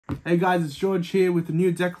Hey guys, it's George here with the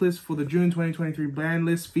new deck list for the June 2023 ban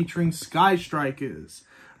list featuring Sky Strikers.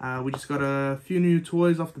 We just got a few new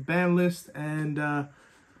toys off the ban list and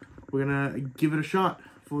we're going to give it a shot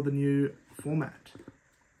for the new format.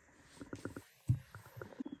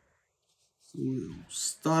 So we'll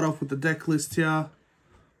start off with the deck list here.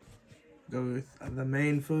 Go with the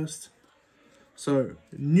main first. So,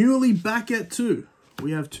 newly back at 2,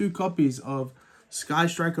 we have 2 copies of Sky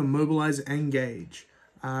Striker, Mobilize, Engage.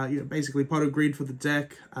 Basically pot of greed for the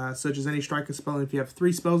deck. Searches any striker spell, and if you have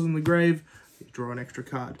 3 spells in the grave, you draw an extra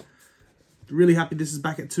card. Really happy this is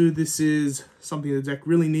back at 2. This is something the deck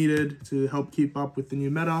really needed to help keep up with the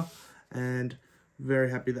new meta, and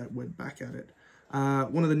very happy that we're back at it.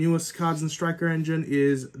 One of the newest cards in the Striker engine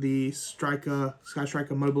is the Sky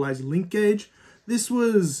Striker Mobilize Link Gauge. This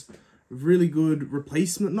was a really good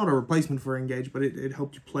replacement, not a replacement for Engage, but it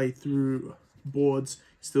helped you play through boards,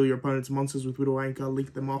 steal your opponent's monsters with Widow Anchor,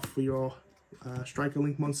 link them off for your Striker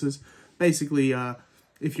Link monsters. Basically,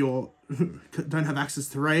 if you don't have access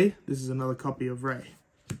to Ray, this is another copy of Ray.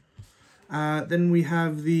 Then we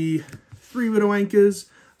have the 3 Widow Anchors.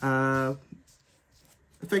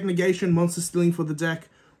 Effect negation, monster stealing for the deck.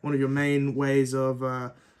 One of your main ways of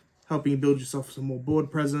helping you build yourself some more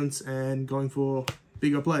board presence and going for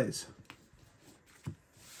bigger plays.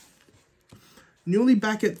 Newly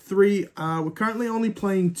back at 3, we're currently only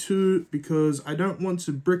playing 2 because I don't want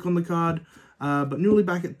to brick on the card, but newly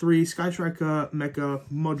back at 3, Sky Striker Mecha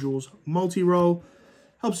Modules Multi-Roll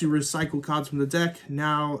helps you recycle cards from the deck.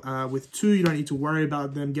 Now, with 2, you don't need to worry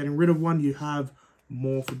about them getting rid of 1, you have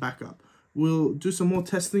more for backup. We'll do some more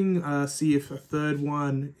testing, see if a 3rd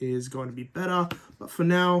one is going to be better, but for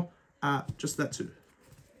now, just that 2.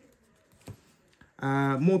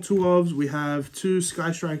 More 2 ofs, we have 2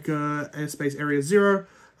 Sky Striker Airspace Area 0.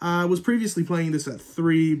 Was previously playing this at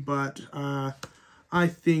 3, but I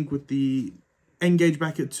think with the Engage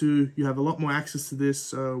back at 2, you have a lot more access to this,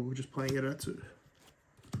 so we're just playing it at 2.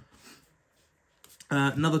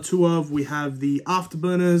 Another 2 of, we have the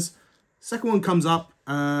Afterburners. Second one comes up,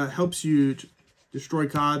 helps you destroy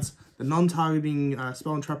cards. The non-targeting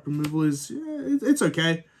spell and trap removal is, it's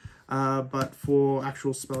okay. But for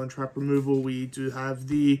actual spell and trap removal, we do have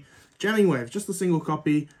the Jamming Wave, just a single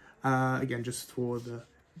copy, again, just for the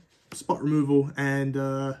spot removal, and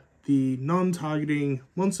the non-targeting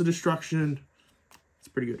monster destruction. It's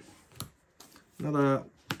pretty good. Another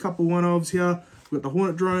couple 1-ofs here. We've got the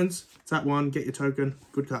Hornet Drones. It's that one, get your token,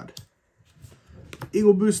 good card.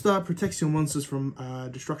 Eagle Booster protects your monsters from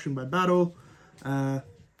destruction by battle. Not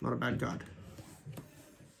a bad card.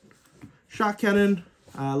 Shark Cannon.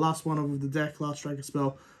 Last one of the deck, last striker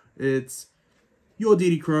spell. It's your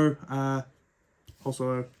DD Crow.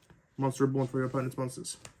 Also, monster reborn for your opponent's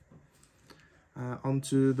monsters.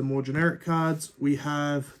 Onto the more generic cards. We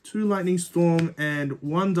have 2 Lightning Storm and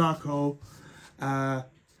 1 Dark Hole.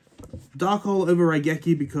 Dark Hole over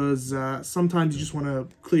Raigeki because sometimes you just want to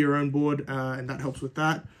clear your own board, and that helps with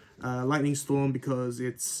that. Lightning Storm because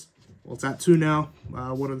it's at 2 now.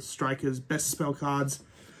 One of the Striker's best spell cards.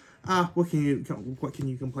 What can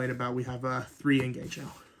you complain about? We have 3 Engage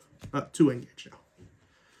now. 2 Engage now.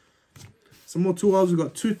 Some more 2 ofs. We've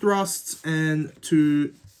got 2 Thrusts and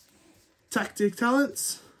 2 Tactic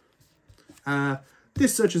Talents.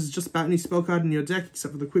 This searches just about any spell card in your deck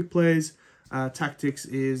except for the quick plays. Tactics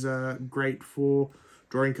is great for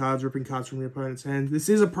drawing cards, ripping cards from your opponent's hand. This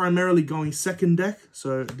is a primarily going second deck,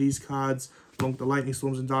 so these cards, along with the Lightning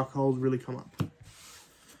Storms and Dark Holes, really come up.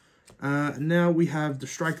 Now we have the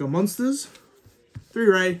Striker Monsters. 3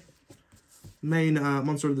 Ray. Main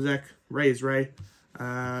monster of the deck. Ray is Ray.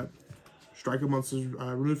 Striker Monsters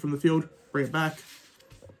removed from the field. Bring it back.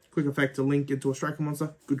 Quick effect to link into a Striker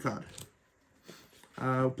Monster. Good card.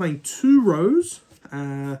 We're playing 2 Rows.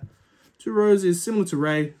 2 Rows is similar to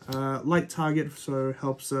Ray. Light target, so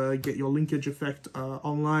helps get your linkage effect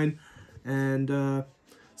online. And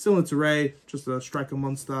similar to Ray, just a Striker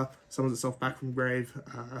Monster. Summons itself back from grave.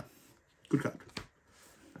 Good card.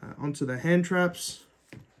 Onto the hand traps.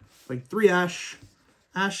 Playing 3 Ash.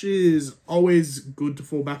 Ash is always good to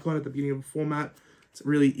fall back on at the beginning of a format. It's a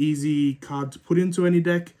really easy card to put into any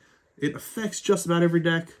deck. It affects just about every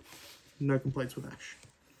deck. No complaints with Ash.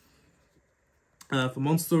 For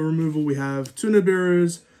monster removal, we have 2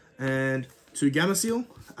 Nibiru's and 2 Gamma Seal.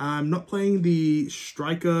 I'm not playing the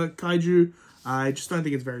Striker Kaiju. I just don't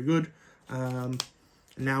think it's very good.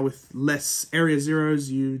 Now with less Area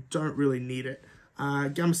Zeros, you don't really need it.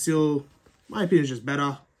 Gamma Seal, my opinion, is just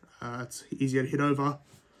better. It's easier to hit over.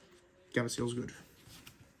 Gamma Seal's good.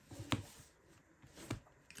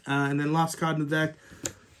 And then last card in the deck,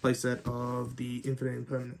 playset of the Infinite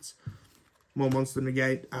Impermanence. more monster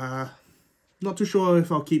negate. Not too sure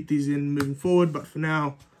if I'll keep these in moving forward, but for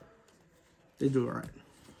now, they do alright.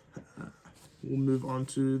 We'll move on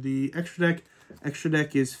to the extra deck. Extra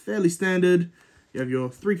deck is fairly standard. You have your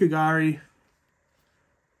 3 Kagari,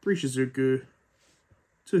 3 Shizuku,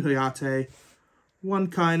 2 Hayate, 1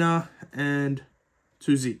 Kaina, and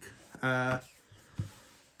 2 Zeke.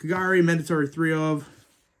 Kagari, mandatory 3 of.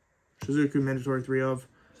 Shizuku, mandatory 3 of.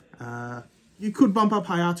 You could bump up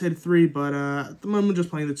Hayate to 3, but at the moment,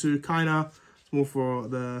 just playing the 2. Kaina, it's more for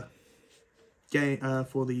the game,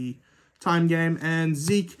 for the time game, and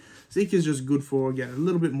Zeke is just good for, again, a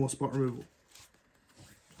little bit more spot removal.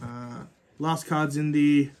 Last cards in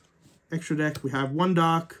the extra deck, we have 1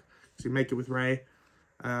 Dark, so you make it with Ray,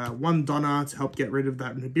 1 Donna to help get rid of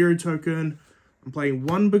that Nibiru token. I'm playing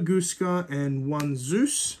 1 Baguska and 1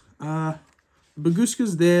 Zeus.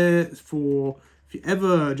 Baguska's there for if you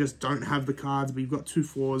ever just don't have the cards, but you've got 2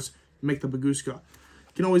 4s, you make the Baguska.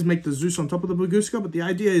 You can always make the Zeus on top of the Baguska, but the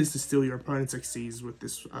idea is to steal your opponent's XCs with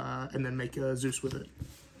this, and then make a Zeus with it.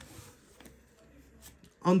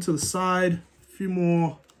 Onto the side, a few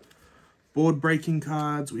more board breaking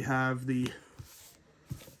cards. We have the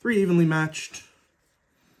 3 evenly matched.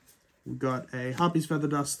 We've got a Harpy's Feather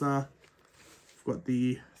Duster. We've got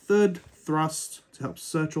the 3rd Thrust to help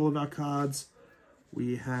search all of our cards.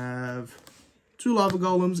 We have 2 Lava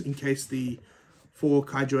Golems in case the 4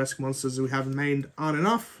 Kaiju-esque monsters that we have in main aren't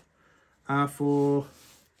enough. For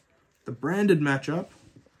the branded matchup,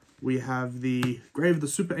 we have the Grave of the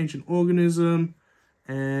Super Ancient Organism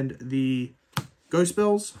and the Ghost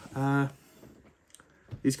Bells.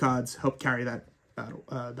 These cards help carry that battle,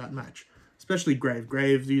 that match. Especially Grave.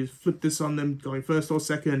 Grave, you flip this on them going 1st or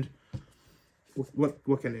 2nd.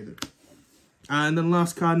 What can they do? And then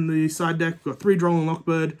last card in the side deck, we've got 3 Droll and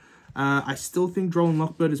Lockbird. I still think Droll and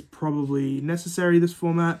Lockbird is probably necessary this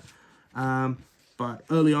format. But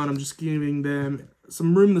early on, I'm just giving them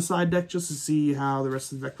some room in the side deck just to see how the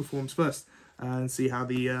rest of the deck performs first. And see how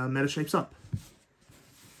the meta shapes up.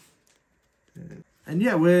 And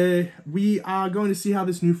yeah, we are going to see how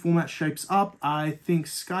this new format shapes up. I think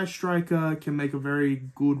Sky Striker can make a very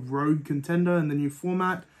good rogue contender in the new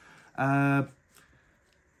format.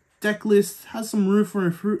 Deck list has some room for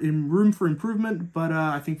improvement, but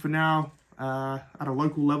I think for now, at a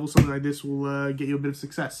local level, something like this will get you a bit of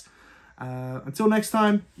success. Until next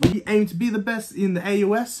time, we aim to be the best in the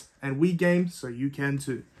AUS, and we game so you can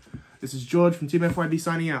too. This is George from Team FYB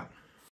signing out.